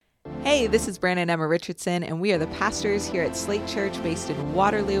Hey, this is Brandon and Emma Richardson, and we are the pastors here at Slate Church based in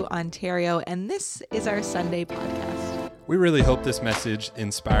Waterloo, Ontario, and this is our Sunday podcast. We really hope this message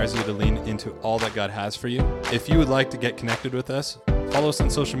inspires you to lean into all that God has for you. If you would like to get connected with us, follow us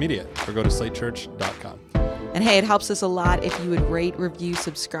on social media or go to slatechurch.com. And hey, it helps us a lot if you would rate, review,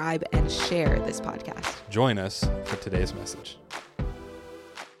 subscribe, and share this podcast. Join us for today's message.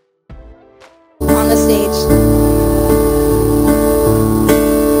 On the stage.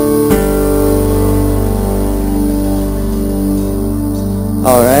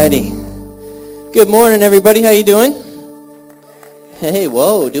 Alrighty. Good morning, everybody. How you doing? Hey,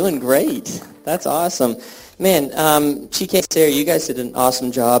 whoa, doing great. That's awesome. Man, Chike, Sarah, you guys did an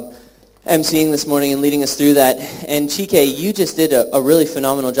awesome job emceeing this morning and leading us through that. And Chike, you just did a really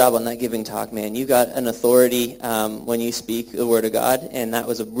phenomenal job on that giving talk, man. You got an authority when you speak the word of God, and that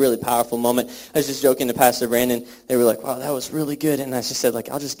was a really powerful moment. I was just joking to Pastor Brandon. They were like, wow, that was really good. And I just said,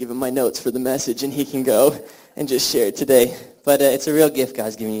 I'll just give him my notes for the message, and he can go and just share it today. But it's a real gift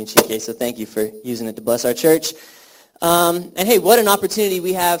God's giving you, Chike, so thank you for using it to bless our church. And hey, what an opportunity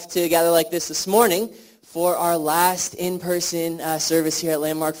we have to gather like this morning for our last in-person service here at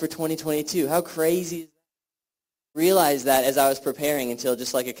Landmark for 2022. How crazy. Realized that as I was preparing until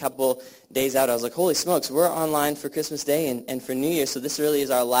just like a couple days out, I was like, holy smokes, we're online for Christmas Day and for New Year, so this really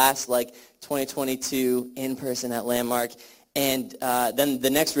is our last 2022 in-person at Landmark. And then the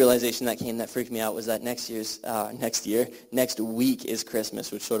next realization that came that freaked me out was that next week is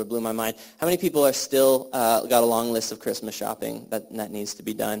Christmas, which sort of blew my mind. How many people are still got a long list of Christmas shopping that needs to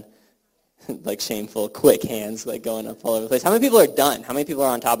be done? Like shameful, quick hands going up all over the place. How many people are done? How many people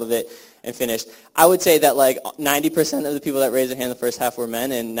are on top of it and finished? I would say that 90% of the people that raised their hand in the first half were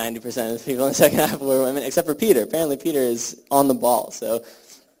men and 90% of the people in the second half were women, except for Peter. Apparently Peter is on the ball, so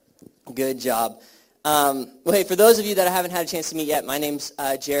good job. Well, hey, for those of you that I haven't had a chance to meet yet, my name's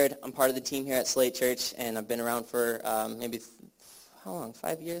Jared. I'm part of the team here at Slate Church, and I've been around for how long,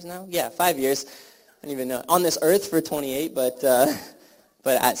 5 years now? Yeah, 5 years. I don't even know. On this earth for 28, but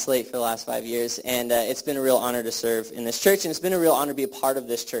at Slate for the last 5 years. And it's been a real honor to serve in this church, and it's been a real honor to be a part of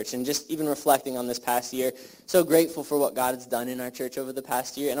this church. And just even reflecting on this past year, so grateful for what God has done in our church over the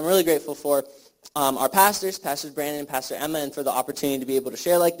past year. And I'm really grateful for our pastors, Pastors Brandon and Pastor Emma, and for the opportunity to be able to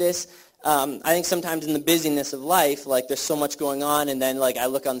share like this. I think sometimes in the busyness of life, there's so much going on, and then I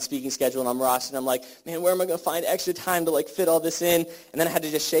look on the speaking schedule and I'm rostered, and I'm like, man, where am I going to find extra time to fit all this in? And then I had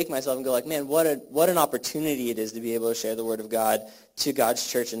to just shake myself and go man, what an opportunity it is to be able to share the word of God to God's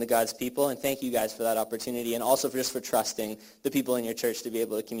church and to God's people. And thank you guys for that opportunity, and also for trusting the people in your church to be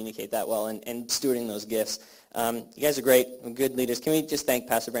able to communicate that well and stewarding those gifts. You guys are great, good leaders. Can we just thank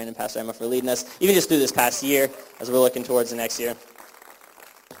Pastor Brandon and Pastor Emma for leading us, even just through this past year as we're looking towards the next year?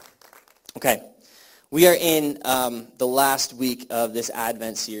 Okay, we are in the last week of this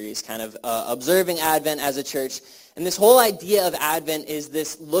Advent series, kind of observing Advent as a church. And this whole idea of Advent is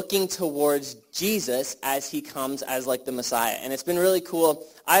this looking towards Jesus as he comes as the Messiah. And it's been really cool.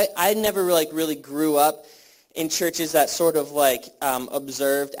 I never really grew up in churches that sort of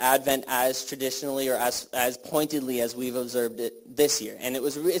observed Advent as traditionally or as pointedly as we've observed it this year. And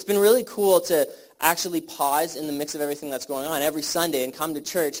it's been really cool to actually pause in the mix of everything that's going on every Sunday and come to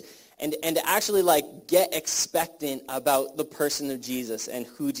church and to actually get expectant about the person of Jesus and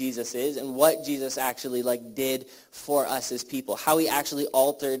who Jesus is and what Jesus actually did for us as people, how he actually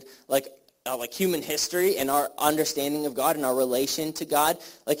altered human history and our understanding of God and our relation to God.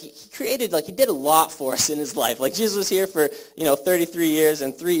 He created, he did a lot for us in his life. Jesus was here for 33 years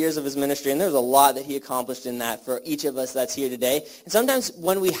and 3 years of his ministry, and there's a lot that he accomplished in that for each of us that's here today. And sometimes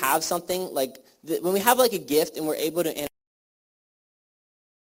when we have something when we have a gift and we're able to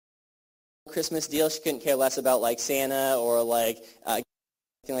Christmas deal, she couldn't care less about Santa or anything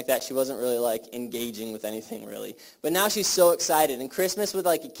like that. She wasn't really engaging with anything really. But now she's so excited, and Christmas with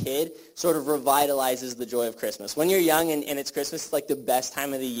a kid sort of revitalizes the joy of Christmas. When you're young and it's Christmas, it's the best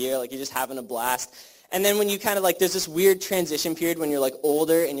time of the year. You're just having a blast. And then when you kind of there's this weird transition period when you're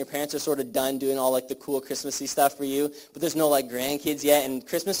older and your parents are sort of done doing all the cool Christmassy stuff for you, but there's no grandkids yet, and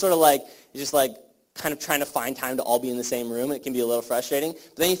Christmas sort of you're just kind of trying to find time to all be in the same room. It can be a little frustrating.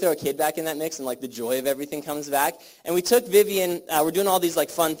 But then you throw a kid back in that mix and the joy of everything comes back. And we took Vivian, we're doing all these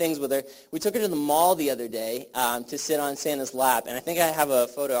fun things with her. We took her to the mall the other day to sit on Santa's lap. And I think I have a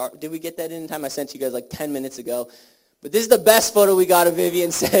photo. Did we get that in time? I sent you guys 10 minutes ago. But this is the best photo we got of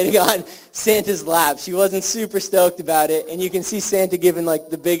Vivian sitting on Santa's lap. She wasn't super stoked about it. And you can see Santa giving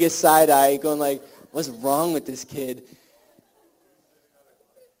the biggest side eye, going what's wrong with this kid?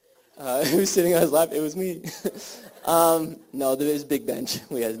 Who's sitting on his lap? It was me. No, there was a big bench.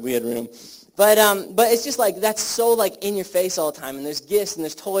 We had room. But it's just like, that's so like in your face all the time. And there's gifts and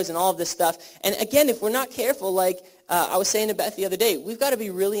there's toys and all of this stuff. And again, if we're not careful, like I was saying to Beth the other day, we've got to be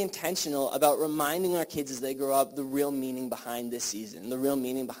really intentional about reminding our kids as they grow up the real meaning behind this season, the real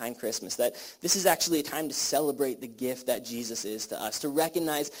meaning behind Christmas, that this is actually a time to celebrate the gift that Jesus is to us, to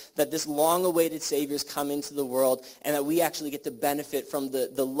recognize that this long-awaited Savior's come into the world and that we actually get to benefit from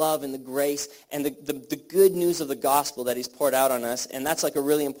the love and the grace and the good news of the gospel that he's poured out on us. And that's like a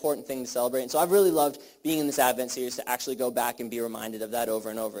really important thing to celebrate. And so I've really loved being in this Advent series to actually go back and be reminded of that over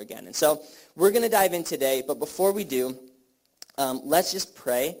and over again. And so we're going to dive in today, but before we do, let's just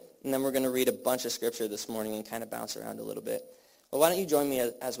pray, and then we're going to read a bunch of scripture this morning and kind of bounce around a little bit. But why don't you join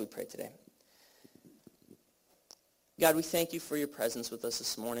me as we pray today? God, we thank you for your presence with us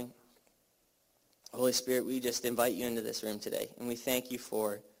this morning. Holy Spirit, we just invite you into this room today, and we thank you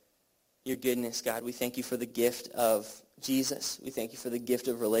for your goodness, God. We thank you for the gift of Jesus. We thank you for the gift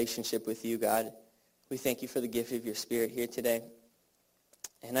of relationship with you, God. We thank you for the gift of your Spirit here today.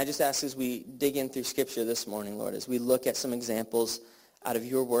 And I just ask as we dig in through Scripture this morning, Lord, as we look at some examples out of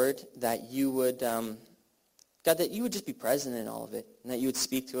your word, that you would, God, that you would just be present in all of it, and that you would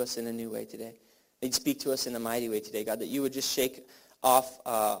speak to us in a new way today. That you'd speak to us in a mighty way today, God, that you would just shake off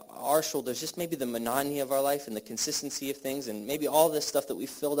our shoulders just maybe the monotony of our life and the consistency of things and maybe all this stuff that we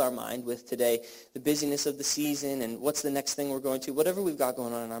filled our mind with today, the busyness of the season and what's the next thing we're going to, whatever we've got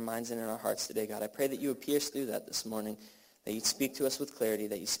going on in our minds and in our hearts today, God. I pray that you would pierce through that this morning, that you'd speak to us with clarity,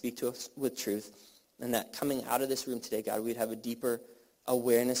 that you'd speak to us with truth, and that coming out of this room today, God, we'd have a deeper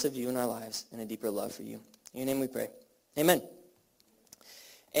awareness of you in our lives and a deeper love for you. In your name we pray. Amen.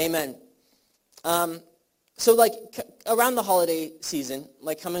 Amen. So like around the holiday season,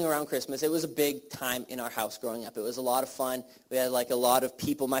 like coming around Christmas, it was a big time in our house growing up. It was a lot of fun. We had like a lot of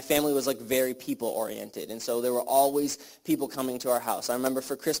people. My family was like very people oriented. And so there were always people coming to our house. I remember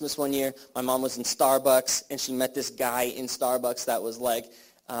for Christmas one year, my mom was in Starbucks and she met this guy in Starbucks that was like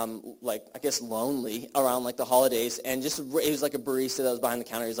I guess lonely around like the holidays. And just, it was like a barista that was behind the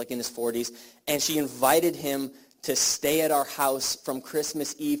counter. He was like in his 40s. And she invited him to stay at our house from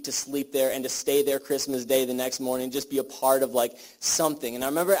Christmas Eve to sleep there and to stay there Christmas Day the next morning, just be a part of like something. And I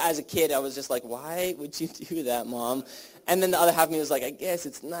remember as a kid, I was just like, why would you do that, Mom? And then the other half of me was like, I guess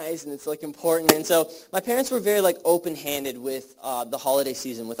it's nice and it's like important. And so my parents were very like open-handed with the holiday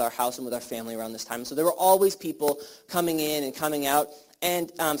season with our house and with our family around this time. So there were always people coming in and coming out.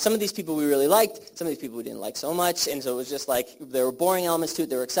 And some of these people we really liked, some of these people we didn't like so much. And so it was just like there were boring elements to it,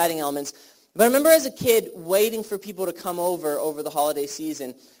 there were exciting elements. But I remember as a kid waiting for people to come over the holiday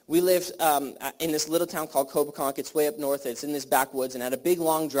season. We lived in this little town called Copaconk. It's way up north. It's in this backwoods and had a big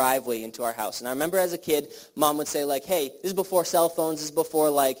long driveway into our house. And I remember as a kid, Mom would say like, hey, this is before cell phones. This is before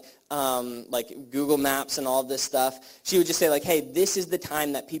like Google Maps and all this stuff. She would just say like, hey, this is the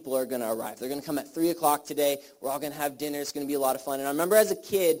time that people are going to arrive. They're going to come at 3 o'clock today. We're all going to have dinner. It's going to be a lot of fun. And I remember as a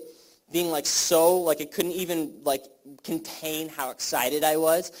kid being like so, like it couldn't even like contain how excited I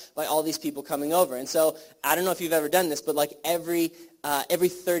was by all these people coming over. And so I don't know if you've ever done this, but like every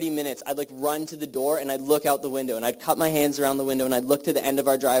 30 minutes I'd like run to the door and I'd look out the window and I'd cup my hands around the window and I'd look to the end of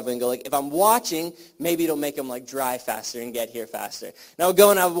our driveway and go like, if I'm watching, maybe it'll make them like drive faster and get here faster. And I would go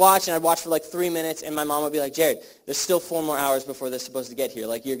and I'd watch for like 3 minutes and my mom would be like, Jared, there's still 4 more hours before they're supposed to get here.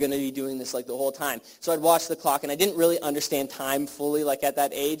 Like you're going to be doing this like the whole time. So I'd watch the clock and I didn't really understand time fully like at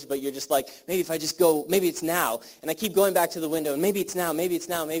that age, but you're just like, maybe if I just go, maybe it's now. And I keep going back to the window and maybe it's now, maybe it's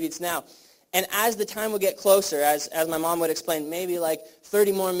now, maybe it's now. And as the time would get closer, as my mom would explain, maybe like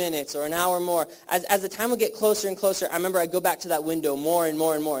 30 more minutes or an hour more, as the time would get closer and closer, I remember I'd go back to that window more and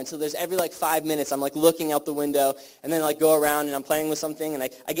more and more. And so there's every like 5 minutes, I'm like looking out the window and then like go around and I'm playing with something and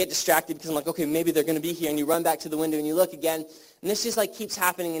I get distracted because I'm like, okay, maybe they're going to be here. And you run back to the window and you look again. And this just like keeps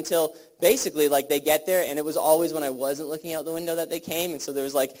happening until basically like they get there. And it was always when I wasn't looking out the window that they came. And so there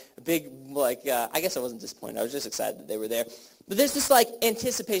was like a big, like, I guess I wasn't disappointed. I was just excited that they were there. But there's this like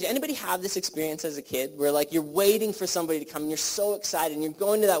anticipation. Anybody have this experience as a kid where like you're waiting for somebody to come and you're so excited and you're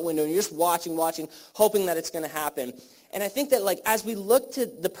going to that window and you're just watching, hoping that it's going to happen. And I think that like as we look to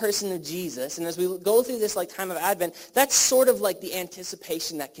the person of Jesus and as we go through this like time of Advent, that's sort of like the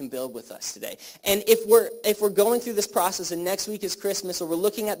anticipation that can build with us today. And if we're going through this process and next week is Christmas or we're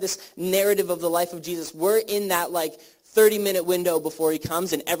looking at this narrative of the life of Jesus, we're in that like 30-minute window before he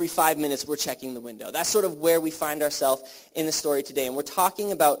comes, and every 5 minutes we're checking the window. That's sort of where we find ourselves in the story today. And we're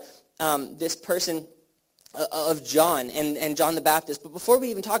talking about this person of John and John the Baptist. But before we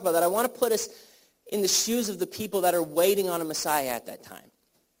even talk about that, I want to put us in the shoes of the people that are waiting on a Messiah at that time.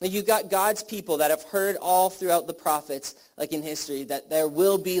 Like you got God's people that have heard all throughout the prophets, like in history, that there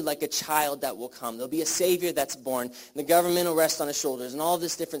will be like a child that will come. There'll be a Savior that's born. And the government will rest on his shoulders and all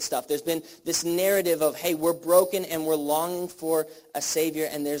this different stuff. There's been this narrative of, hey, we're broken and we're longing for a Savior,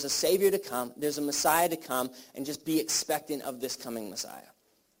 and there's a Savior to come. There's a Messiah to come, and just be expectant of this coming Messiah.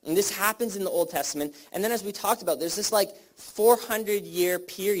 And this happens in the Old Testament. And then as we talked about, there's this like 400-year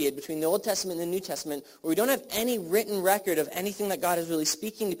period between the Old Testament and the New Testament where we don't have any written record of anything that God is really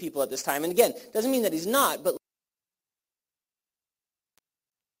speaking to people at this time. And again, doesn't mean that he's not, but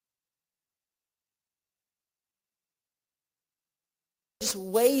just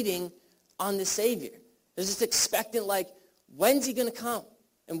waiting on the Savior. There's this expectant like, when's he going to come?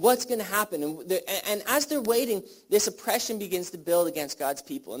 And what's going to happen? And as they're waiting, this oppression begins to build against God's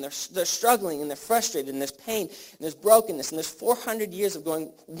people. And they're struggling, and they're frustrated, and there's pain, and there's brokenness, and there's 400 years of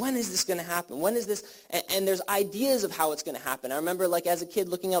going, when is this going to happen? When is this? And there's ideas of how it's going to happen. I remember, like, as a kid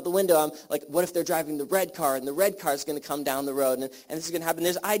looking out the window, I'm like, what if they're driving the red car, and the red car is going to come down the road, and this is going to happen?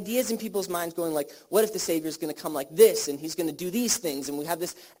 There's ideas in people's minds going, like, what if the Savior is going to come like this, and he's going to do these things? And we have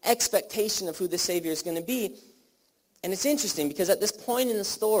this expectation of who the Savior is going to be. And it's interesting because at this point in the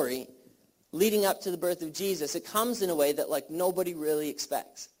story, leading up to the birth of Jesus, it comes in a way that like nobody really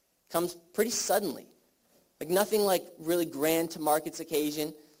expects. It comes pretty suddenly. Like nothing like really grand to mark its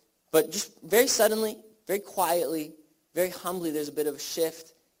occasion, but just very suddenly, very quietly, very humbly, there's a bit of a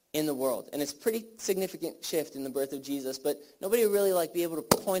shift in the world. And it's a pretty significant shift in the birth of Jesus, but nobody will really like be able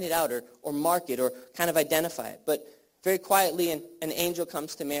to point it out or mark it or kind of identify it. But very quietly, an angel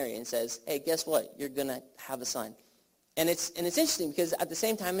comes to Mary and says, hey, guess what? You're going to have a son. And it's interesting because at the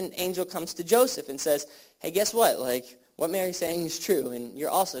same time, an angel comes to Joseph and says, hey, guess what? Like, what Mary's saying is true, and you're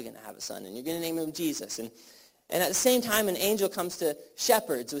also going to have a son, and you're going to name him Jesus. And at the same time, an angel comes to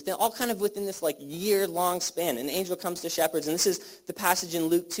shepherds, within this, like, year-long span. An angel comes to shepherds, and this is the passage in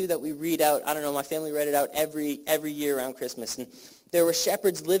Luke 2 that we read out. I don't know, my family read it out every year around Christmas. And there were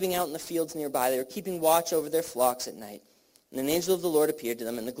shepherds living out in the fields nearby. They were keeping watch over their flocks at night. And an angel of the Lord appeared to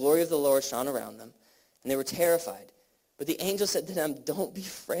them, and the glory of the Lord shone around them, and they were terrified. But the angel said to them, don't be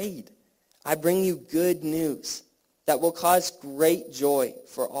afraid. I bring you good news that will cause great joy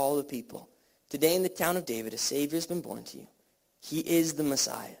for all the people. Today in the town of David, a Savior has been born to you. He is the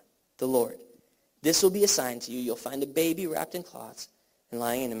Messiah, the Lord. This will be a sign to you. You'll find a baby wrapped in cloths and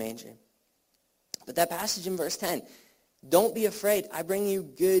lying in a manger. But that passage in verse 10, don't be afraid. I bring you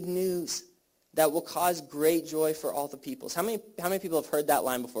good news that will cause great joy for all the peoples. How many people have heard that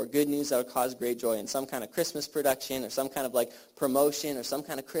line before? Good news that will cause great joy in some kind of Christmas production or some kind of like promotion or some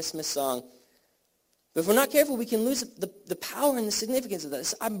kind of Christmas song. But if we're not careful, we can lose the power and the significance of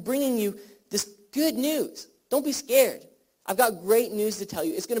this. I'm bringing you this good news. Don't be scared. I've got great news to tell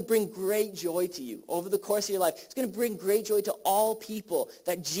you. It's going to bring great joy to you over the course of your life. It's going to bring great joy to all people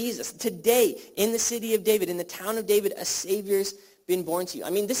that Jesus, today, in the city of David, in the town of David, a Savior's been born to you.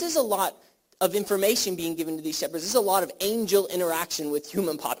 I mean, this is a lot of information being given to these shepherds. There's a lot of angel interaction with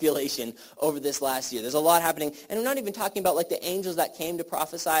human population over this last year. There's a lot happening. And I'm not even talking about like the angels that came to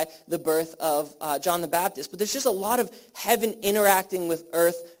prophesy the birth of John the Baptist, but there's just a lot of heaven interacting with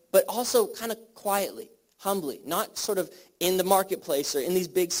earth, but also kind of quietly, humbly, not sort of in the marketplace or in these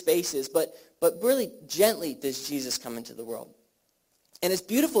big spaces, but really gently does Jesus come into the world. And it's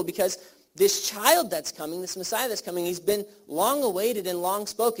beautiful because this child that's coming, this Messiah that's coming, he's been long awaited and long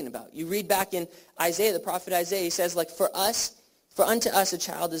spoken about. You read back in Isaiah, the prophet Isaiah, he says, like, for unto us a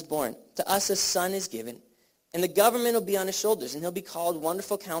child is born, to us a son is given, and the government will be on his shoulders, and he'll be called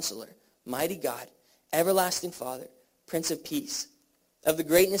Wonderful Counselor, Mighty God, Everlasting Father, Prince of Peace. Of the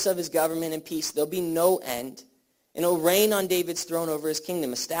greatness of his government and peace, there'll be no end, and he'll reign on David's throne over his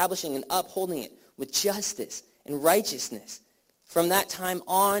kingdom, establishing and upholding it with justice and righteousness. From that time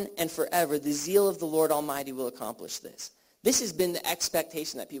on and forever, the zeal of the Lord Almighty will accomplish this. This has been the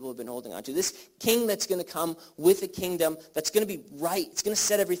expectation that people have been holding on to. This king that's going to come with a kingdom that's going to be right. It's going to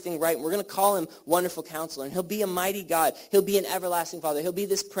set everything right. And we're going to call him Wonderful Counselor. And he'll be a mighty God. He'll be an everlasting Father. He'll be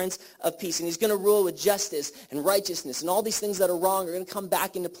this Prince of Peace. And he's going to rule with justice and righteousness. And all these things that are wrong are going to come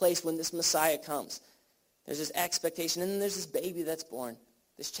back into place when this Messiah comes. There's this expectation. And then there's this baby that's born.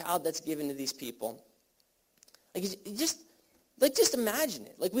 This child that's given to these people. Just imagine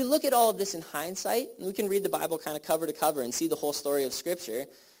it. Like, we look at all of this in hindsight, and we can read the Bible kind of cover to cover and see the whole story of Scripture. And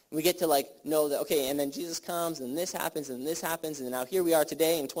we get to, like, know that, okay, and then Jesus comes, and this happens, and this happens, and now here we are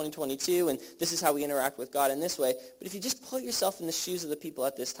today in 2022, and this is how we interact with God in this way. But if you just put yourself in the shoes of the people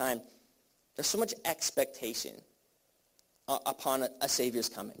at this time, there's so much expectation upon a Savior's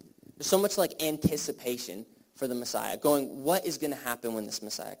coming. There's so much, like, anticipation for the Messiah, going, what is going to happen when this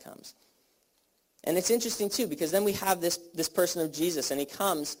Messiah comes? And it's interesting, too, because then we have this person of Jesus, and he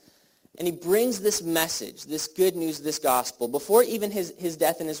comes, and he brings this message, this good news, this gospel. Before even his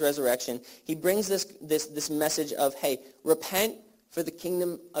death and his resurrection, he brings this message of, hey, repent, for the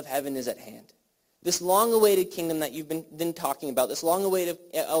kingdom of heaven is at hand. This long-awaited kingdom that you've been talking about, this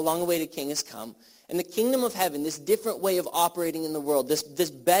long-awaited king has come. And the kingdom of heaven, this different way of operating in the world, this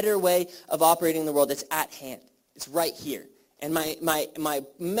better way of operating in the world, it's at hand. It's right here. And my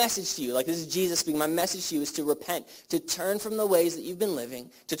message to you, like this is Jesus speaking, my message to you is to repent, to turn from the ways that you've been living,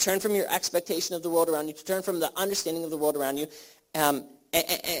 to turn from your expectation of the world around you, to turn from the understanding of the world around you,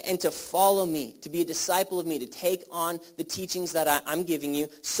 and to follow me, to be a disciple of me, to take on the teachings that I'm giving you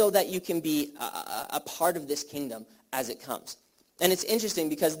so that you can be a part of this kingdom as it comes. And it's interesting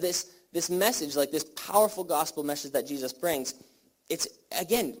because this message, like this powerful gospel message that Jesus brings, it's,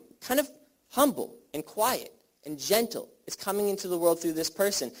 again, kind of humble and quiet and gentle. It's coming into the world through this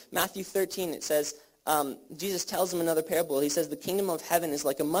person. Matthew 13, it says, Jesus tells him another parable. He says, the kingdom of heaven is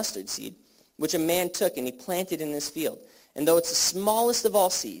like a mustard seed, which a man took and he planted in his field. And though it's the smallest of all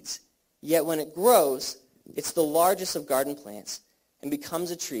seeds, yet when it grows, it's the largest of garden plants and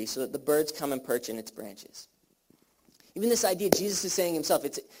becomes a tree so that the birds come and perch in its branches. Even this idea, Jesus is saying himself,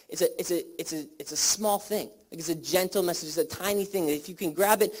 it's a small thing. Like it's a gentle message. It's a tiny thing that if you can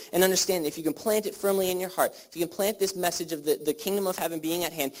grab it and understand it, if you can plant it firmly in your heart, if you can plant this message of the kingdom of heaven being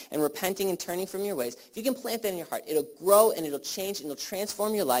at hand and repenting and turning from your ways, if you can plant that in your heart, it'll grow and it'll change and it'll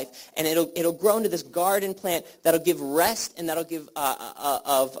transform your life, and it'll grow into this garden plant that'll give rest and that'll give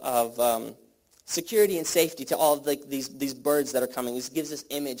security and safety to all of these birds that are coming. This gives this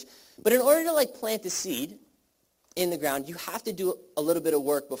image. But in order to plant the seed in the ground, you have to do a little bit of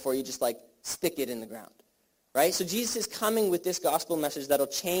work before you just stick it in the ground, right? So Jesus is coming with this gospel message that'll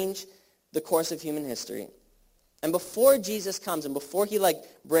change the course of human history. And before Jesus comes and before he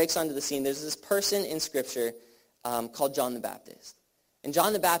breaks onto the scene, there's this person in Scripture called John the Baptist. And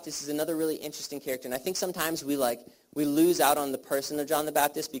John the Baptist is another really interesting character. And I think sometimes we lose out on the person of John the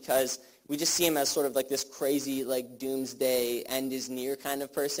Baptist because we just see him as sort of this crazy doomsday end is near kind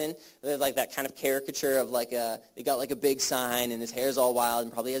of person. They're that kind of caricature of they got a big sign and his hair's all wild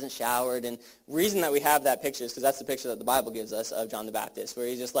and probably hasn't showered. And the reason that we have that picture is because that's the picture that the Bible gives us of John the Baptist, where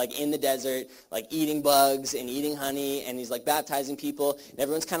he's just in the desert, eating bugs and eating honey, and he's baptizing people, and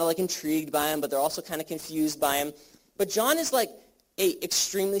everyone's kind of intrigued by him, but they're also kind of confused by him. But John is a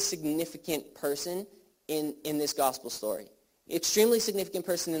extremely significant person in this gospel story. Extremely significant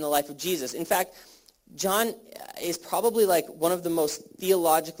person in the life of Jesus. In fact, John is probably one of the most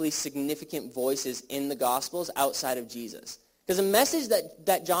theologically significant voices in the Gospels outside of Jesus. Because the message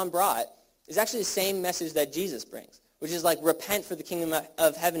that John brought is actually the same message that Jesus brings, which is repent, for the kingdom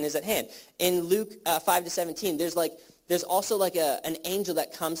of heaven is at hand. In Luke 5-17, there's also an angel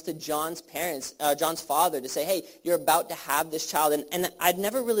that comes to John's parents, John's father, to say, hey, you're about to have this child. And I'd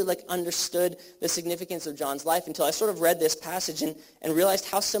never really understood the significance of John's life until I sort of read this passage and realized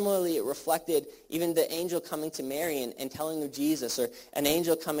how similarly it reflected even the angel coming to Mary and telling of Jesus, or an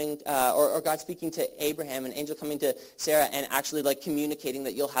angel coming, or God speaking to Abraham, an angel coming to Sarah and actually communicating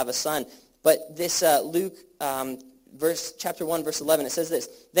that you'll have a son. But this Luke chapter 1, verse 11, it says this,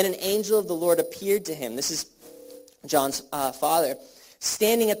 then an angel of the Lord appeared to him. This is John's father,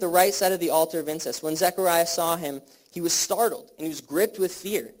 standing at the right side of the altar of incense. When Zechariah saw him, he was startled, and he was gripped with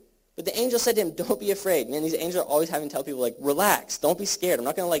fear. But the angel said to him, don't be afraid. Man, these angels are always having to tell people, relax, don't be scared. I'm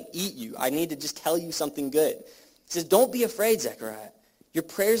not going to, eat you. I need to just tell you something good. He says, don't be afraid, Zechariah. Your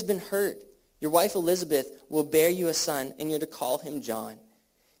prayer's been heard. Your wife Elizabeth will bear you a son, and you're to call him John.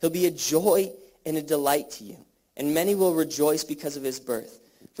 He'll be a joy and a delight to you, and many will rejoice because of his birth,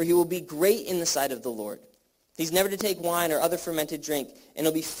 for he will be great in the sight of the Lord. He's never to take wine or other fermented drink, and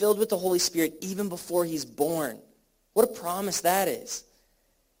he'll be filled with the Holy Spirit even before he's born. What a promise that is.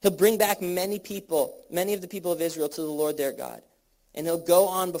 He'll bring back many of the people of Israel to the Lord their God, and he'll go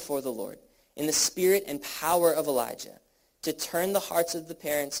on before the Lord in the spirit and power of Elijah to turn the hearts of the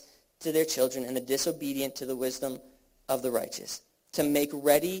parents to their children and the disobedient to the wisdom of the righteous, to make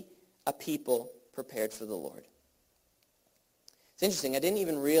ready a people prepared for the Lord. It's interesting. I didn't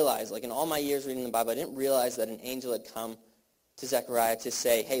even realize, in all my years reading the Bible, I didn't realize that an angel had come to Zechariah to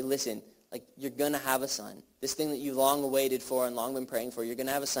say, hey, listen, you're going to have a son. This thing that you've long awaited for and long been praying for, you're going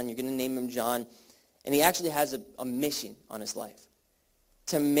to have a son. You're going to name him John. And he actually has a mission on his life,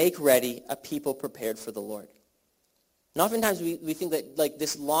 to make ready a people prepared for the Lord. And oftentimes we think that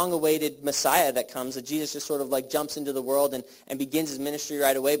this long-awaited Messiah that comes, that Jesus just sort of jumps into the world and begins his ministry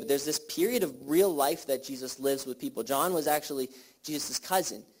right away. But there's this period of real life that Jesus lives with people. John was actually Jesus'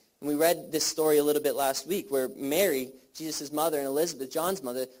 cousin. And we read this story a little bit last week where Mary, Jesus' mother, and Elizabeth, John's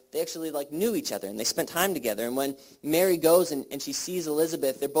mother, they actually knew each other and they spent time together. And when Mary goes and she sees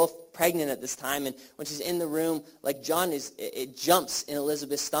Elizabeth, they're both pregnant at this time. And when she's in the room, John it jumps in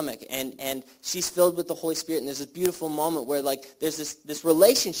Elizabeth's stomach and she's filled with the Holy Spirit. And there's this beautiful moment where there's this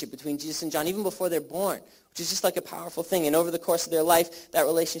relationship between Jesus and John even before they're born, which is just a powerful thing. And over the course of their life, that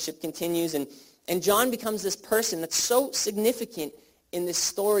relationship continues. And John becomes this person that's so significant in this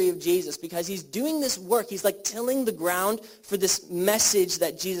story of Jesus because he's doing this work. He's tilling the ground for this message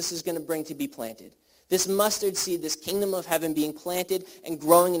that Jesus is going to bring to be planted. This mustard seed, this kingdom of heaven being planted and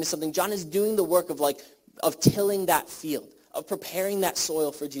growing into something. John is doing the work of tilling that field, of preparing that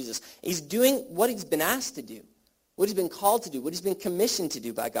soil for Jesus. He's doing what he's been asked to do, what he's been called to do, what he's been commissioned to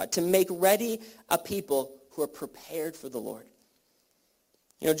do by God, to make ready a people who are prepared for the Lord.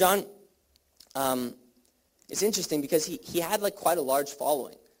 John, it's interesting because he had quite a large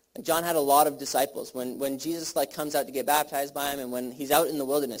following. John had a lot of disciples. When Jesus comes out to get baptized by him and when he's out in the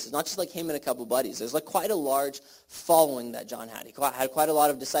wilderness, it's not just him and a couple buddies. There's quite a large following that John had. He had quite a lot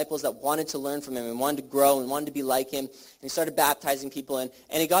of disciples that wanted to learn from him and wanted to grow and wanted to be like him. And he started baptizing people and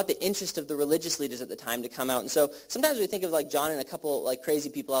he got the interest of the religious leaders at the time to come out. And so sometimes we think of John and a couple crazy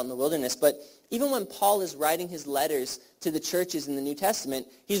people out in the wilderness, but even when Paul is writing his letters to the churches in the New Testament,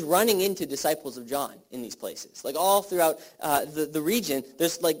 he's running into disciples of John in these places. All throughout the region,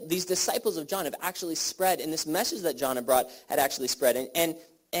 there's these disciples of John have actually spread, and this message that John had brought had actually spread.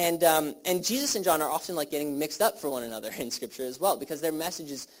 And Jesus and John are often getting mixed up for one another in Scripture as well because their message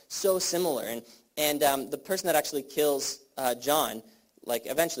is so similar. And the person that actually kills John,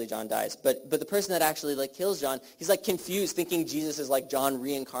 eventually John dies, but the person that actually kills John, he's confused, thinking Jesus is John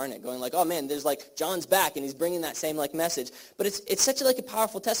reincarnate, going oh man, there's John's back and he's bringing that same message. But it's such a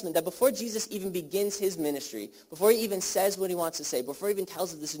powerful testament that before Jesus even begins his ministry, before he even says what he wants to say, before he even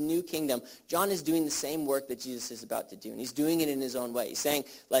tells of this new kingdom, John is doing the same work that Jesus is about to do, and he's doing it in his own way. He's saying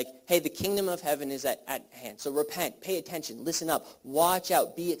hey, the kingdom of heaven is at hand, so repent, pay attention, listen up, watch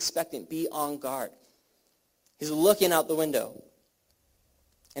out, be expectant, be on guard. He's looking out the window.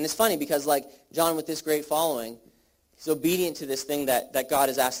 And it's funny because John with this great following, he's obedient to this thing that God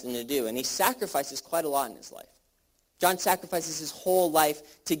has asked him to do. And he sacrifices quite a lot in his life. John sacrifices his whole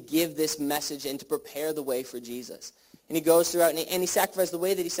life to give this message and to prepare the way for Jesus. And he goes throughout and he sacrifices. The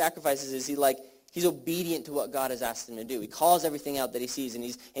way that he sacrifices is he's obedient to what God has asked him to do. He calls everything out that he sees, and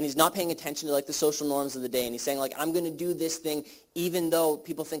he's not paying attention to the social norms of the day. And he's saying I'm going to do this thing even though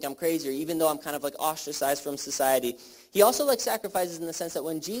people think I'm crazy, or even though I'm kind of ostracized from society. He also sacrifices in the sense that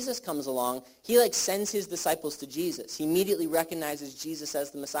when Jesus comes along, he sends his disciples to Jesus. He immediately recognizes Jesus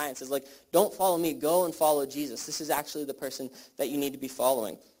as the Messiah and says don't follow me, go and follow Jesus. This is actually the person that you need to be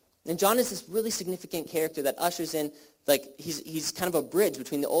following. And John is this really significant character that ushers in he's kind of a bridge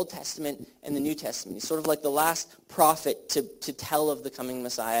between the Old Testament and the New Testament. He's sort of the last prophet to tell of the coming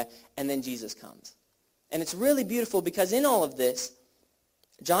Messiah, and then Jesus comes. And it's really beautiful because in all of this,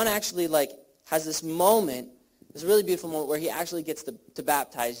 John actually has this moment, this really beautiful moment where he actually gets to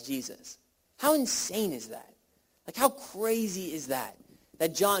baptize Jesus. How insane is that? How crazy is that?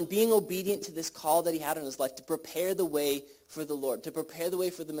 That John, being obedient to this call that he had on his life to prepare the way for the Lord, to prepare the way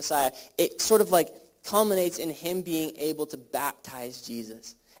for the Messiah, it sort of culminates in him being able to baptize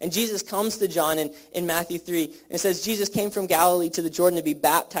Jesus. And Jesus comes to John in Matthew 3, and it says, Jesus came from Galilee to the Jordan to be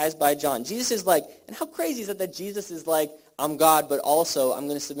baptized by John. Jesus is and how crazy is it that Jesus is I'm God, but also I'm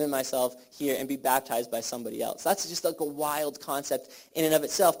going to submit myself here and be baptized by somebody else. That's just a wild concept in and of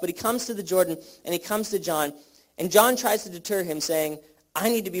itself. But he comes to the Jordan, and he comes to John, and John tries to deter him, saying, I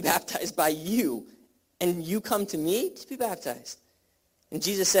need to be baptized by you, and you come to me to be baptized. And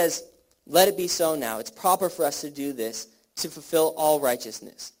Jesus says, let it be so now. It's proper for us to do this to fulfill all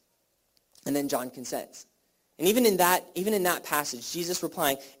righteousness. And then John consents. And even in that passage, Jesus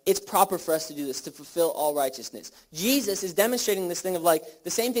replying, it's proper for us to do this to fulfill all righteousness. Jesus is demonstrating this thing of the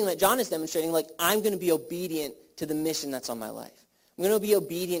same thing that John is demonstrating, I'm going to be obedient to the mission that's on my life. I'm going to be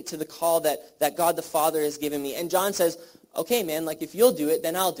obedient to the call that God the Father has given me. And John says, okay, man, if you'll do it,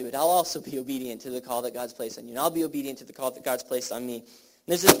 then I'll do it. I'll also be obedient to the call that God's placed on you. And I'll be obedient to the call that God's placed on me.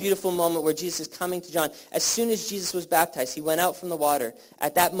 There's this beautiful moment where Jesus is coming to John. As soon as Jesus was baptized, he went out from the water.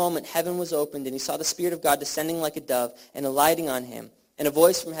 At that moment, heaven was opened, and he saw the Spirit of God descending like a dove and alighting on him. And a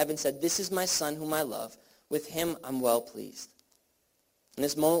voice from heaven said, this is my Son whom I love. With him I'm well pleased. In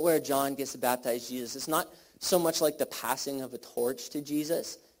this moment where John gets to baptize Jesus, it's not so much the passing of a torch to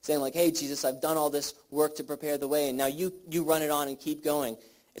Jesus, saying hey, Jesus, I've done all this work to prepare the way, and now you run it on and keep going.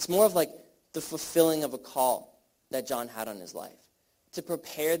 It's more of the fulfilling of a call that John had on his life, to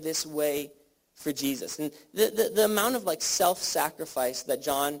prepare this way for Jesus. And the amount of self-sacrifice that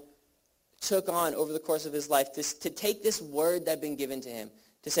John took on over the course of his life to take this word that had been given to him,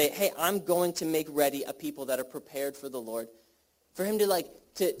 to say, hey, I'm going to make ready a people that are prepared for the Lord. For him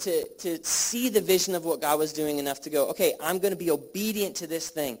to see the vision of what God was doing enough to go, okay, I'm going to be obedient to this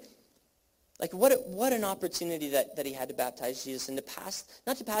thing. Like what an opportunity that he had to baptize Jesus and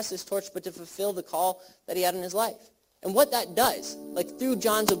not to pass this torch, but to fulfill the call that he had in his life. And what that does, like through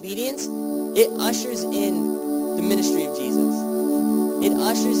John's obedience, it ushers in the ministry of Jesus. It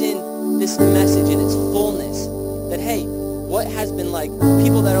ushers in this message in its fullness that, hey, what has been like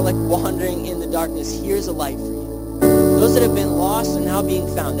people that are like wandering in the darkness, here's a light for you. Those that have been lost are now being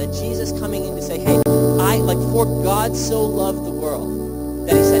found. That Jesus coming in to say, hey, for God so loved the world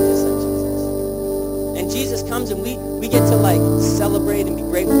that he sent his son Jesus. And Jesus comes and we get to like celebrate and be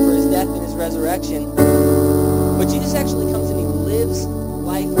grateful for his death and his resurrection. But Jesus actually comes and he lives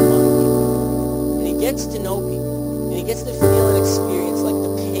life among people. And he gets to know people. And he gets to feel and experience like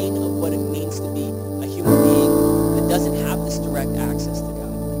the pain of what it means to be a human being that doesn't have this direct access to God.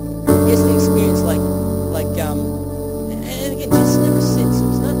 He gets to experience and again, Jesus never sinned, so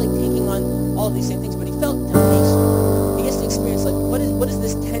he's not like taking on all of these same things, but he felt temptation. He gets to experience like what is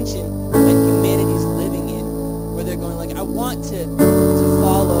this tension that humanity's living in, where they're going like, I want to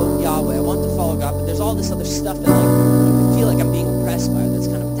follow Yahweh, I want to follow God, but there's all this other stuff that like I feel like I'm being oppressed by, that's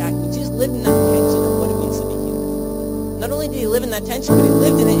kind of attacking me. Jesus lived in that tension of what it means to be human. Not only did he live in that tension, but he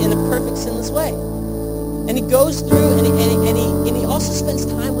lived in it in a perfect sinless way. And he goes through and he also spends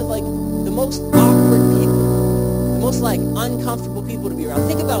time with like the most awkward people, the most like uncomfortable people to be around.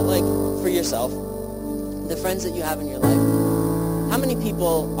 Think about like for yourself, the friends that you have in your life. How many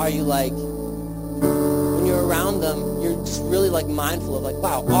people are you like, when you're around them, you're just really like mindful of like,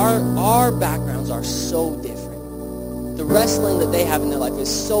 wow, our backgrounds are so different. The wrestling that they have in their life is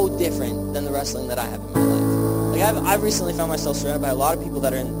so different than the wrestling that I have in my life. Like I've recently found myself surrounded by a lot of people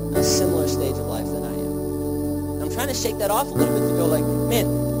that are in a similar stage of life than I am. And I'm trying to shake that off a little bit to go like,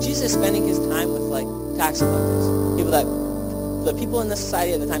 man, Jesus is spending his time with like tax collectors, people that the people in the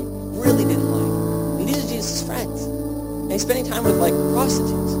society at the time really didn't like. And these are Jesus' friends. And he's spending time with like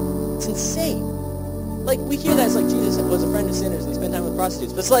prostitutes. It's insane. Like we hear that it's like Jesus was a friend of sinners and he spent time with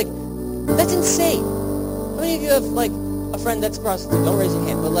prostitutes. But it's like, that's insane. How many of you have like a friend that's a prostitute? Don't raise your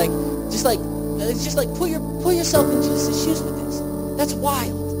hand. But like, just like, it's just like put yourself in Jesus' shoes with this. That's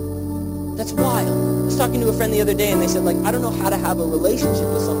wild. That's wild. I was talking to a friend the other day and they said like, I don't know how to have a relationship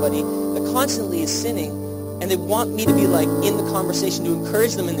with somebody that constantly is sinning, and they want me to be like in the conversation to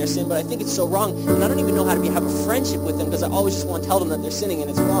encourage them in their sin, but I think it's so wrong, and I don't even know how to have a friendship with them because I always just want to tell them that they're sinning and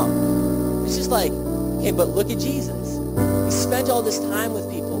it's wrong. It's just like, okay, but look at Jesus. He spent all this time with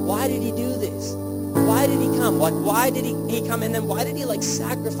people. Why did he do this? Why did he come? Why did he come? And then why did he like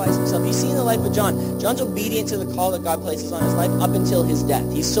sacrifice himself? You see in the life of John, John's obedient to the call that God places on his life up until his death.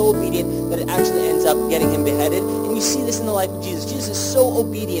 He's so obedient that it actually ends up getting him beheaded. And you see this in the life of Jesus. Jesus is so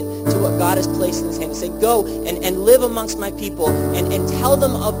obedient to what God has placed in his hand to say, go and live amongst my people and tell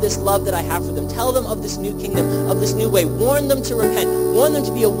them of this love that I have for them. Tell them of this new kingdom, of this new way. Warn them to repent. Warn them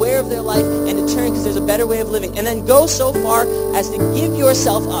to be aware of their life and to turn because there's a better way of living. And then go so far as to give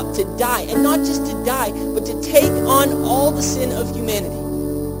yourself up to die. And not just to die, but to take on all the sin of humanity.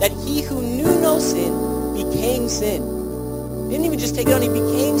 That he who knew no sin became sin. He didn't even just take it on, he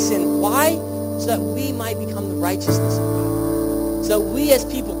became sin. Why? So that we might become the righteousness of God. So that we as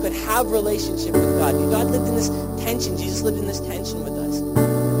people could have relationship with God. God lived in this tension. Jesus lived in this tension with us.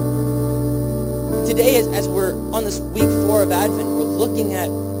 Today, as we're on this week 4 of Advent, we're looking at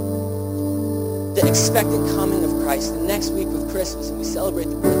the expected coming of Christ. The next week with Christmas, and we celebrate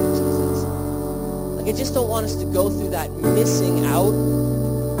the birth of Jesus. Like, I just don't want us to go through that missing out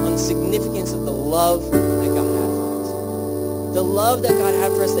on the significance of the love that God had for us. The love that God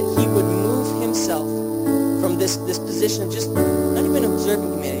had for us, that he would move himself from this position of just not even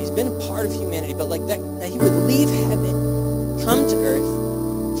observing humanity. He's been a part of humanity, but like that he would leave heaven, come to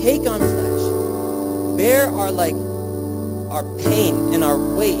earth, take on flesh, bear our pain and our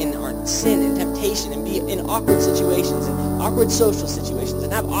weight and our sin and temptation, and be in awkward situations and awkward social situations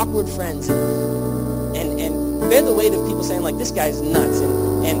and have awkward friends and bear the weight of people saying like, this guy's nuts,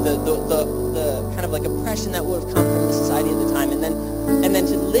 and the kind of like oppression that would have come from the society at the time, and then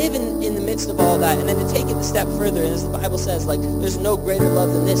to live in the midst of all that, and then to take it a step further. And as the Bible says, like, there's no greater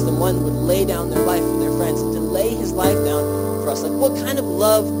love than this, than one would lay down their life for their friends, and to lay his life down for us. Like, what kind of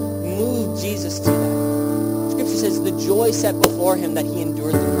love moved Jesus to that? Scripture says the joy set before him that he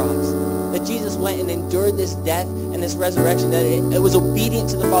endured the cross. That Jesus went and endured this death and this resurrection, that it was obedient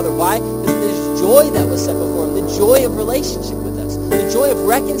to the Father. Why? Because there's joy that was set before him, the joy of relationship with us, the joy of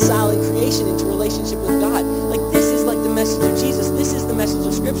reconciling creation into relationship with God. Like, this is like the message of Jesus. this is the message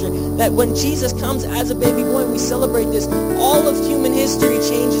of Scripture, that when Jesus comes as a baby boy and we celebrate this, all of human history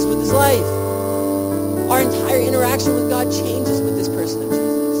changes with his life. Our entire interaction with God changes with this person of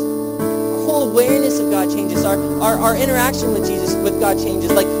Jesus. Our whole awareness of God changes. Our interaction with Jesus, with God changes.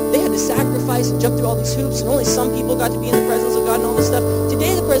 Like, they had to sacrifice and jump through all these hoops, and only some people got to be in the presence of God and all this stuff.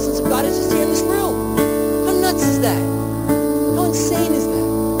 Today, the presence of God is just here in this room. How nuts is that? How insane is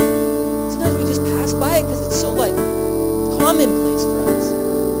that? Sometimes we just pass by it because it's so, like, commonplace for us.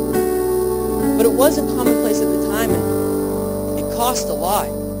 But it wasn't commonplace at the time, and it cost a lot.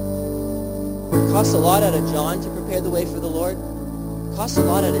 It cost a lot out of John to prepare the way for the Lord. It cost a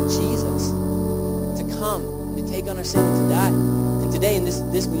lot out of Jesus to come, to take on our sin, and to die. And today, in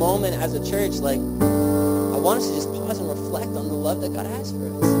this moment as a church, like, I want us to just pause and reflect on the love that God has for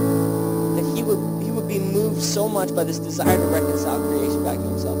us. That he would be moved so much by this desire to reconcile creation back to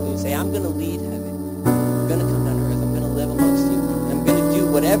himself. And he'd say, I'm going to lead heaven. I'm going to come down to earth. I'm going to live amongst you. And I'm going to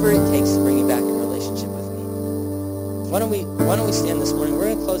do whatever it takes to bring you back in relationship with me. Why don't we stand this morning? We're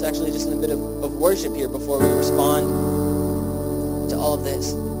going to close actually just in a bit of worship here before we respond to all of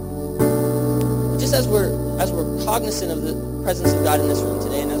this. Just as we're cognizant of the presence of God in this room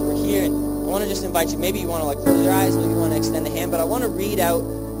today, and as we're here, and I want to just invite you, maybe you want to like close your eyes, maybe you want to extend a hand, but I want to read out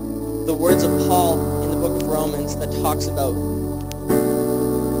the words of Paul in the book of Romans that talks about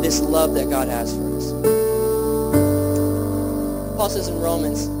this love that God has for us. Paul says in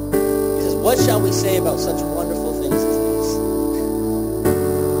Romans, he says, what shall we say about such wonderful things as these?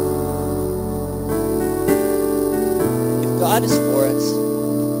 If God is for us,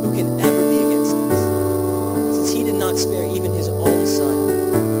 who can ever be against us? Since he did not spare even his own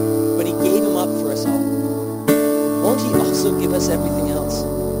son, but he gave him up for us all, won't he also give us everything else?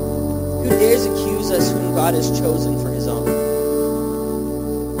 Who dares accuse us whom God has chosen for his own?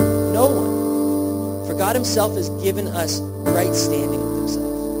 No one. For God himself has given us right standing with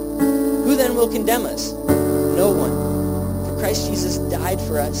himself. Who then will condemn us? No one. For Christ Jesus died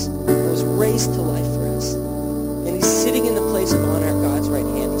for us and was raised to life for us. And he's sitting in the place of honor at God's right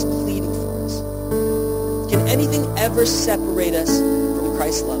hand. He's pleading for us. Can anything ever separate us from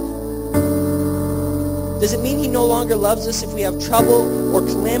Christ's love? Does it mean he no longer loves us if we have trouble or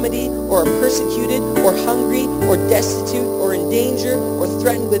calamity or are persecuted or hungry or destitute or in danger or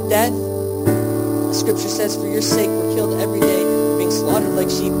threatened with death? The scripture says, for your sake we're killed every day, being slaughtered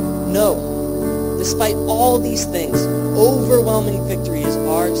like sheep. No. Despite all these things, overwhelming victory is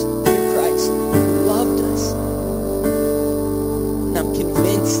ours through Christ who loved us. And I'm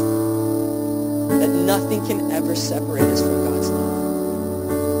convinced that nothing can ever separate us from God's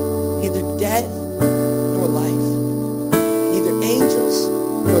love. Neither death nor life, neither angels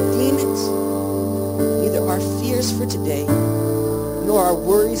nor demons, neither our fears for today nor our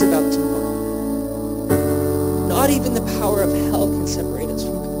worries about tomorrow. Not even the power of hell can separate us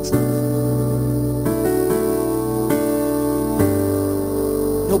from God's love.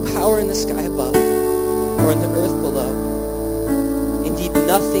 No power in the sky above or in the earth below. Indeed,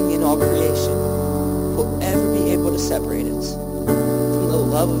 nothing in all creation will ever be able to separate us from the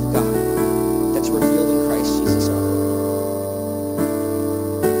love of God that's revealed in Christ Jesus our Lord.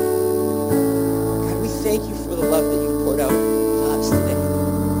 God, we thank you for the love that you've poured out to us today.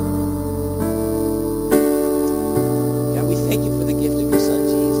 God, we thank you for the gift of your Son,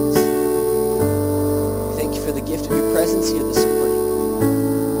 Jesus. We thank you for the gift of your presence here this morning.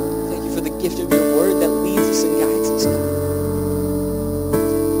 Thank you for the gift of your word that leads us and guides us, God.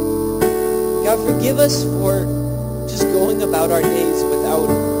 God, forgive us for just going about our days without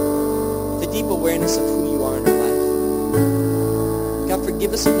the deep awareness of who you are in our life. God,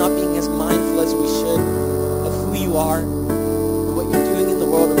 forgive us of not being as mindful as we should of who you are and what you're doing in the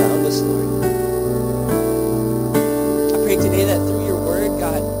world around us, Lord. I pray today that through your word,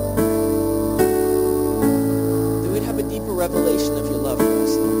 God, that we'd have a deeper revelation of your love for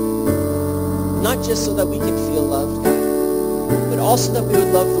us, Lord. Not just so that we can feel loved, God, but also that we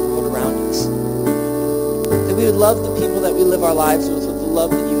would love the world around us. That we would love the people that we live our lives with the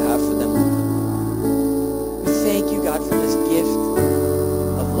love that you have for them. We thank you, God, for this gift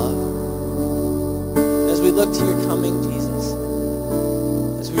of love. As we look to your coming, Jesus,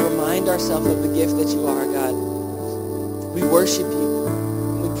 as we remind ourselves of the gift that you are, God, we worship you,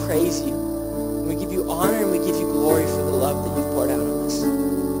 and we praise you, and we give you honor and we give you glory for the love that you've poured out on us.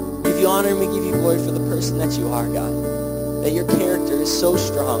 We give you honor and we give you glory for the person that you are, God. That your character is so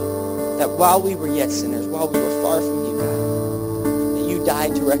strong that while we were yet sinners, while we were far from you, God, that you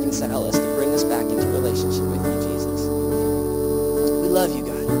died to reconcile us, to bring us back into relationship with you, Jesus. We love you,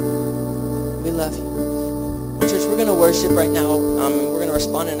 God. We love you. Church, we're going to worship right now. We're going to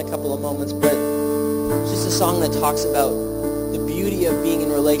respond in a couple of moments, but it's just a song that talks about the beauty beauty of being in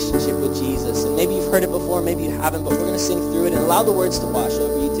relationship with Jesus. And maybe you've heard it before, maybe you haven't, but we're going to sing through it and allow the words to wash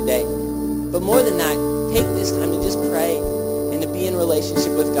over you today. But more than that, take this time to just pray and to be in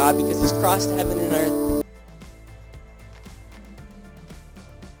relationship with God, because he's crossed heaven and earth.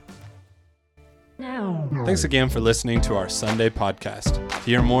 Thanks again for listening to our Sunday podcast. To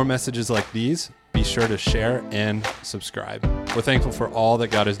hear more messages like these, be sure to share and subscribe. We're thankful for all that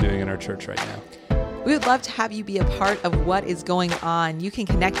God is doing in our church right now. We would love to have you be a part of what is going on. You can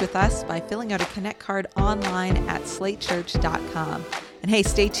connect with us by filling out a Connect card online at slatechurch.com. And hey,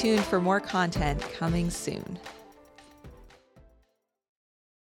 stay tuned for more content coming soon.